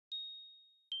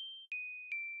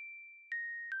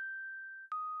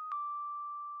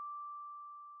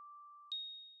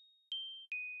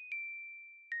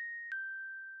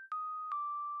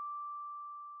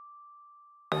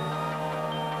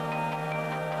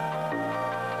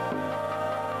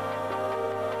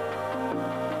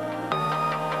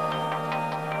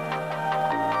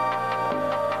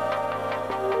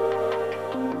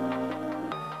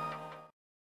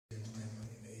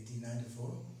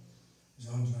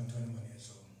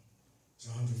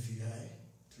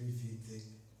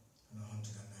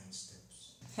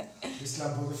This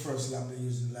lamp was the first lamp they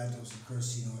used in the lighthouse in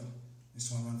Kerosene oil.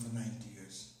 This one ran for 90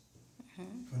 years.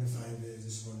 25 years,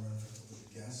 this one ran for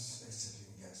with gas,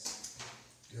 acetylene gas.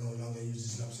 They no longer use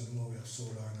these lamps anymore, we have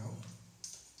solar now.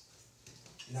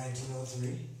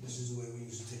 1903, this is the way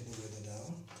we used to take the weather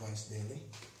down, twice daily.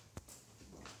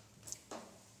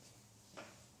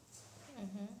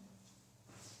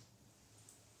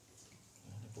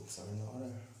 The books are in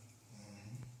order.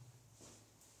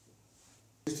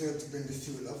 We used to have to bring the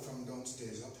fuel up from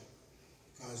downstairs up,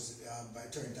 because by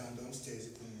turning down downstairs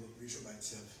it couldn't reach up by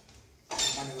itself.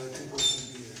 Manual people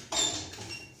should be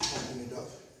pumping it up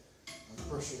and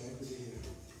crushing it with the air.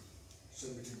 So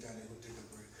between time they would take a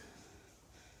break.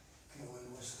 And when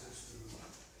the West Coast through.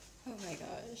 Oh my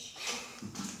gosh.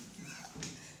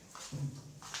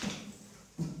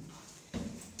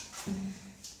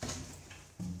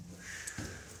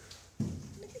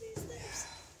 Look at these steps.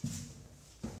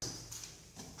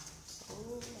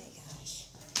 Oh my gosh.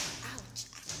 Ouch.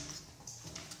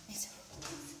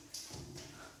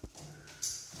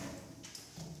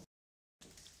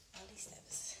 All these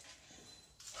steps.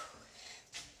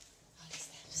 All these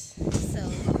steps. So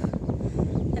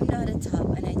I'm now at the top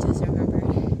and I just remembered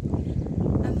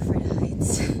I'm afraid of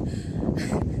heights.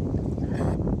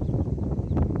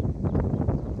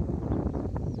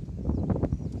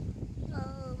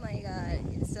 Oh my god,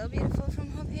 it's so beautiful from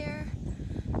up here,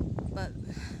 but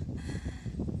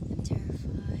I'm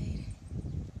terrified.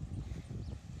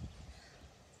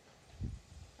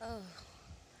 Oh,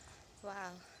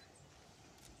 wow.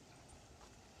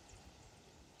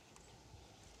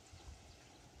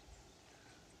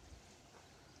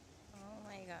 Oh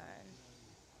my god.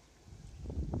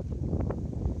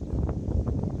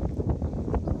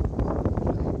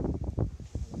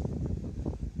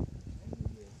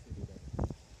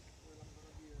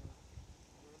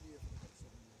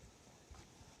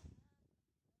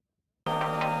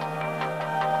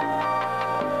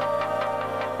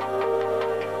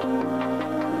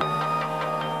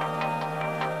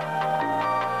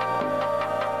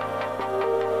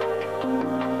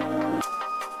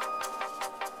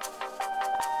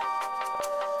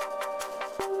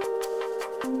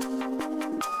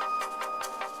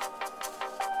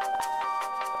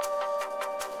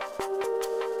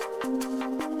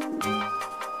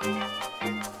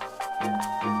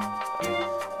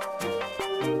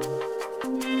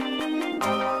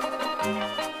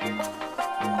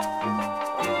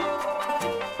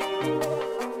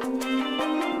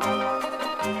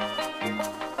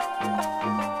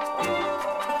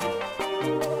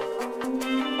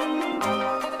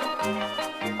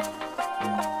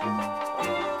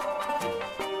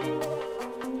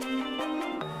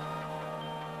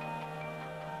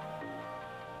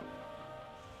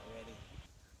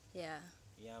 Yeah.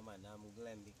 Yeah man, I'm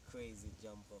Glenn, the crazy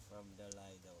jumper from the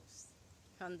lighthouse.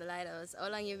 From the lighthouse. How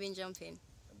long you been jumping?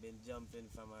 I've been jumping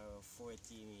from around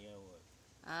 14-year-old.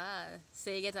 Ah, so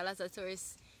you get a lot of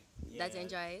tourists that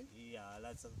enjoy it? Yeah,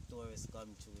 lots of tourists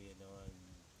come through, you know, and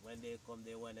when they come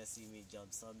they want to see me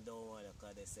jump. Some don't want to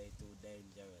because they say it's too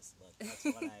dangerous, but that's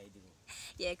what I do.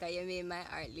 Yeah, because you made my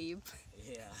heart leap.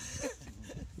 Yeah.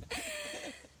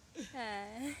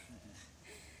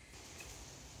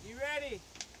 You ready?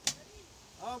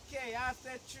 Okay,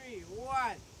 after 3,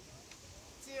 1,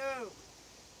 2,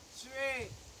 3,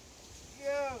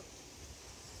 go!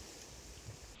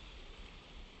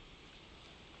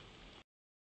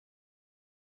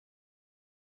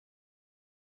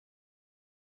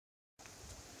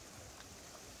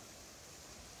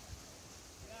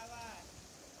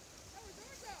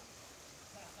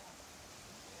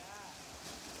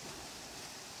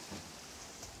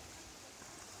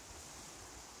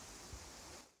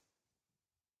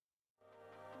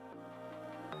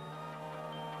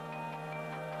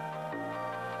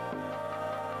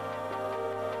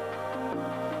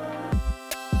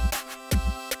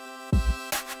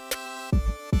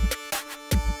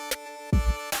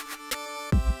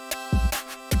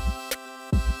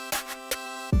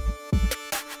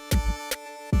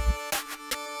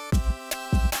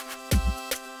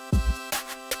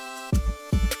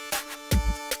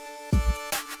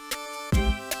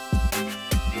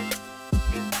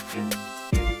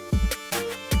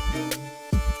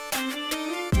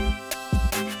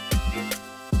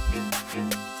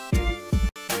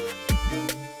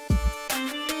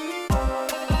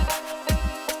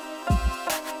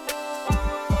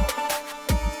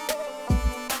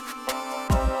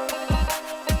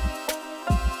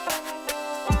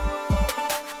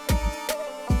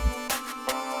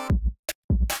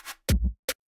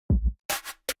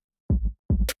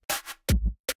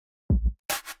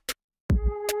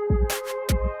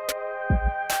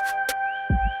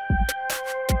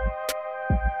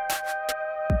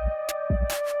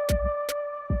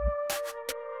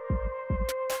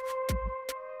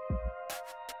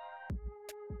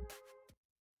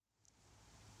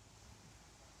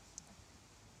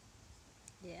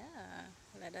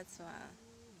 That's why.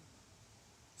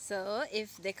 So,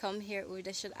 if they come here, who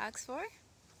they should ask for?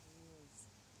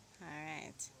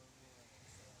 Alright.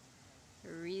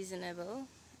 Reasonable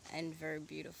and very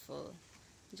beautiful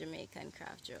Jamaican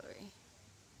craft jewelry.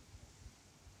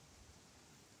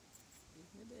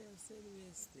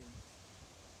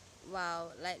 Wow,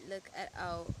 like look at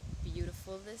how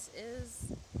beautiful this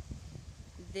is.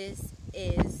 This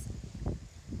is,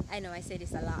 I know I say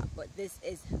this a lot, but this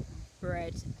is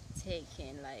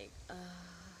breathtaking. Like,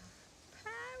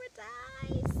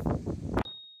 paradise.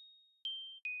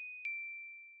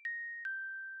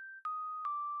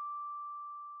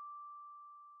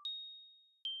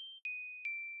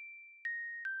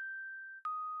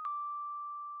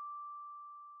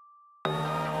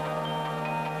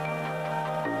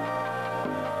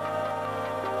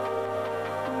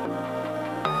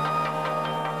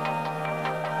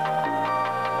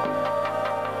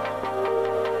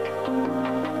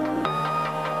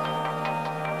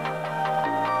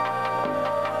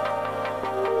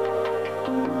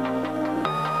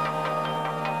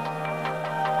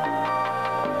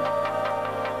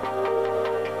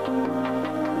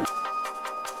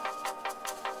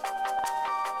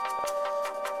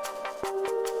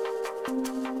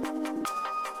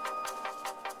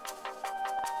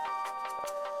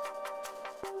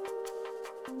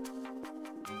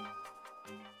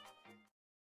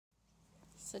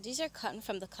 So these are cotton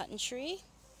from the cotton tree.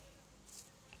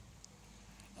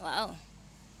 Wow.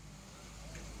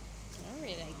 I don't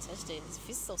really like touch it. It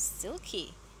feels so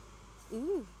silky.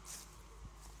 Ooh.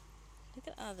 Look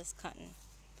at all this cotton.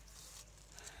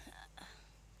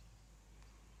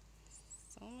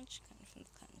 So much cotton from the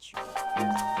cotton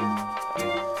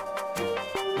tree.